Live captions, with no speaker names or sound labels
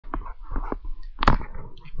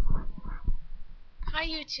Hi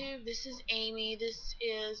YouTube, this is Amy. This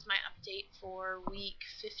is my update for week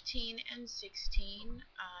 15 and 16.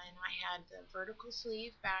 And I had the vertical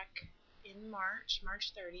sleeve back in March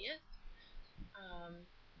 30th.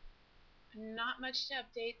 Not much to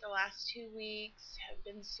update. The last 2 weeks have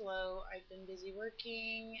been slow. I've been busy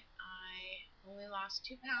working. I only lost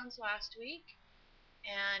 2 pounds last week,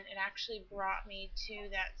 and it actually brought me to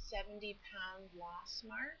that 70-pound loss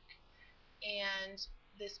mark. And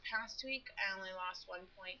this past week I only lost 1.5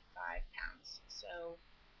 pounds, so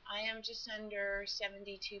I am just under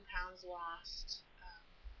 72 pounds lost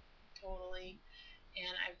totally,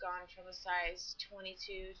 and I've gone from a size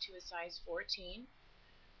 22 to a size 14.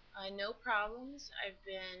 No problems. I've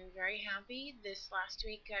been very happy. This last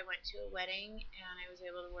week I went to a wedding and I was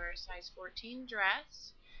able to wear a size 14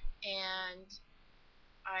 dress, and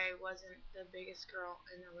I wasn't the biggest girl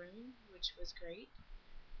in the room, which was great.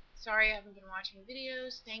 Sorry I haven't been watching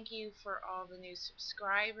videos. Thank you for all the new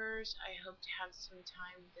subscribers. I hope to have some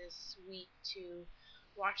time this week to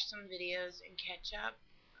watch some videos and catch up.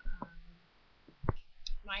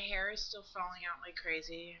 My hair is still falling out like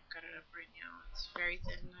crazy. I've got it up right now. It's very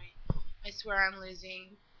thin. I swear I'm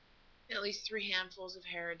losing at least 3 handfuls of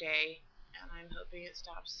hair a day, and I'm hoping it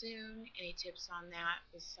stops soon. Any tips on that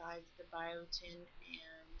besides the biotin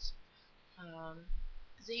and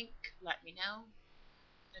zinc, let me know.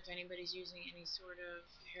 If anybody's using any sort of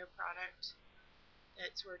hair product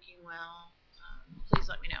that's working well, please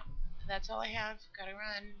let me know. That's all I have. Gotta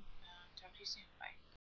run. Talk to you soon. Bye.